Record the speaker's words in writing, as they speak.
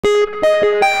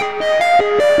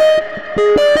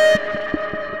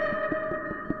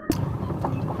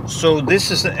So this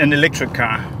is an electric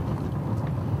car.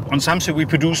 On Samsø we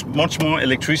produce much more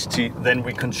electricity than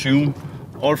we consume,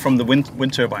 all from the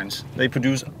wind turbines. They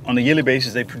produce, on a yearly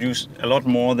basis, they produce a lot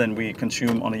more than we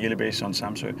consume on a yearly basis on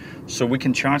Samsø. So we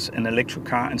can charge an electric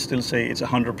car and still say it's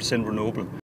 100% renewable.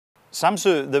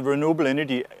 Samsø, the renewable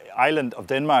energy island of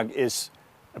Denmark, is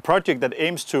a project that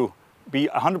aims to be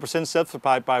 100%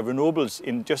 self-supplied by renewables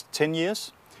in just 10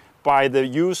 years by the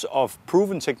use of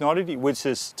proven technology, which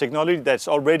is technology that's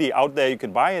already out there. You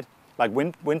can buy it, like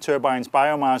wind turbines,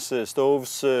 biomass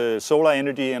stoves, solar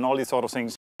energy, and all these sort of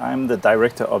things. I'm the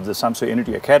director of the Samsø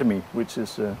Energy Academy, which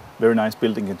is a very nice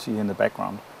building you can see in the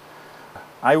background.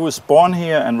 I was born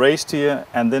here and raised here,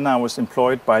 and then I was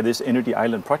employed by this Energy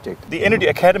Island project. The Energy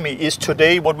Academy is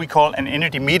today what we call an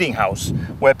energy meeting house,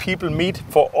 where people meet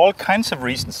for all kinds of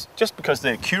reasons, just because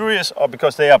they're curious or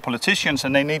because they are politicians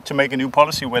and they need to make a new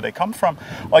policy where they come from.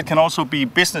 Or it can also be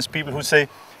business people who say,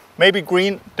 maybe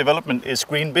green development is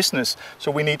green business,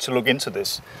 so we need to look into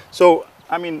this. So,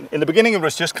 I mean, in the beginning it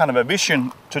was just kind of a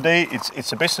vision. Today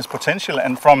it's a business potential,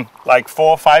 and from like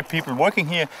 4 or 5 people working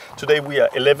here, today we are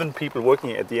 11 people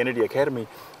working at the Energy Academy,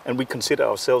 and we consider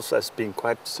ourselves as being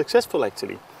quite successful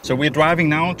actually. So we're driving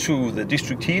now to the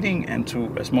district heating and to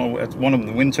one of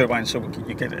the wind turbines, so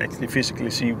you can actually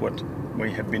physically see what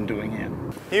we have been doing here.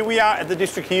 Here we are at the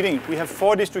district heating. We have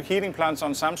 4 district heating plants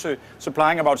on Samsø,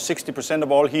 supplying about 60% of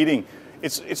all heating.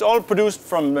 It's all produced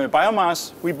from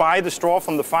biomass. We buy the straw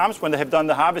from the farms. When they have done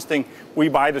the harvesting, we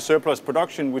buy the surplus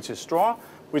production, which is straw,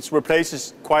 which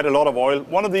replaces quite a lot of oil.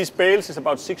 One of these bales is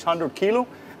about 600 kilo,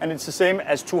 and it's the same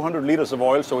as 200 liters of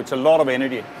oil, so it's a lot of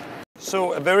energy.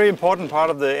 So a very important part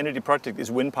of the energy project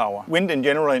is wind power. Wind in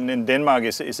general in Denmark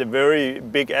is a very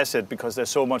big asset because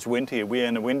there's so much wind here. We're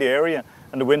in a windy area,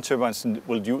 and the wind turbines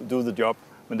will do the job.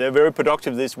 And they're very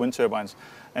productive, these wind turbines,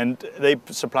 and they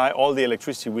supply all the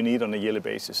electricity we need on a yearly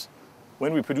basis.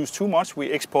 When we produce too much,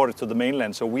 we export it to the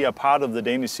mainland, so we are part of the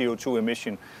Danish CO2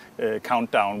 emission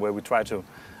countdown, where we try to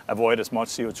avoid as much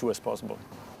CO2 as possible.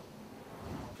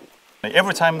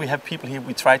 Every time we have people here,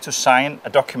 we try to sign a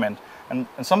document, and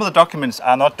some of the documents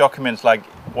are not documents like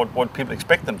what people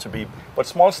expect them to be, but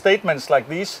small statements like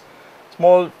these,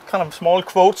 small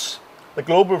quotes. The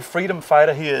global freedom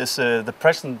fighter here is the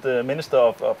present Minister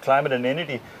of Climate and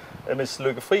Energy, Ms.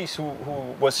 Lykke Friis,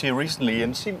 who was here recently,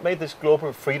 and she made this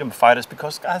global freedom fighters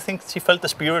because I think she felt the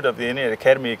spirit of the Energy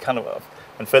Academy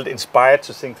and felt inspired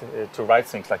to write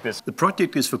things like this. The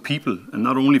project is for people, and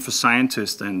not only for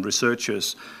scientists and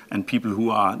researchers and people who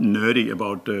are nerdy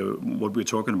about what we're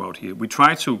talking about here. We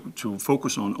try to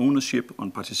focus on ownership,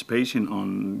 on participation,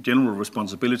 on general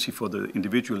responsibility for the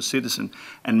individual citizen,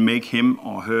 and make him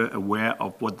or her aware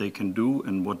of what they can do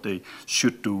and what they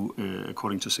should do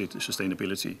according to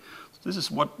sustainability. So this is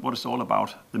what it's all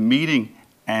about, the meeting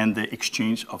and the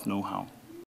exchange of know-how.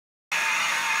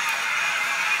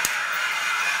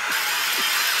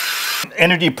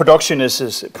 Energy production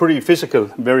is pretty physical,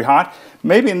 very hard.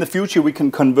 Maybe in the future we can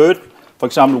convert, for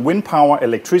example, wind power,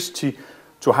 electricity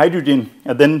to hydrogen,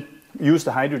 and then use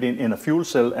the hydrogen in a fuel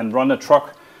cell and run a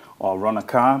truck or run a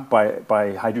car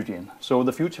by hydrogen. So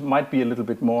the future might be a little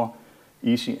bit more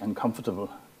easy and comfortable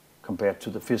compared to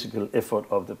the physical effort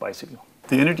of the bicycle.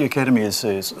 The Energy Academy is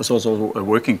also a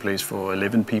working place for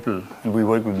 11 people, and we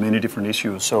work with many different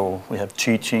issues. So we have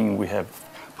teaching, we have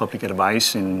public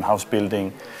advice in house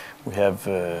building, we have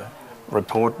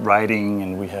report writing,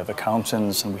 and we have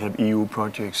accountants, and we have EU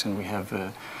projects, and we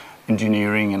have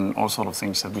engineering and all sort of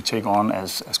things that we take on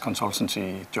as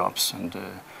consultancy jobs and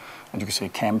you can say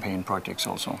campaign projects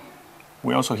also.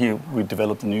 We also here, we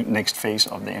developed the next phase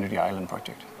of the Energy Island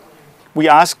project. We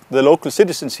ask the local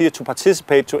citizens here to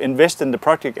participate, to invest in the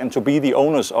project and to be the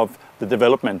owners of the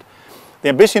development. The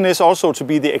ambition is also to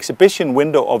be the exhibition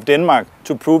window of Denmark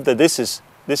to prove that this is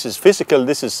physical,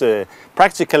 this is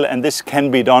practical, and this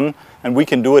can be done, and we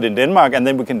can do it in Denmark, and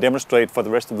then we can demonstrate for the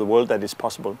rest of the world that it's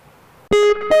possible.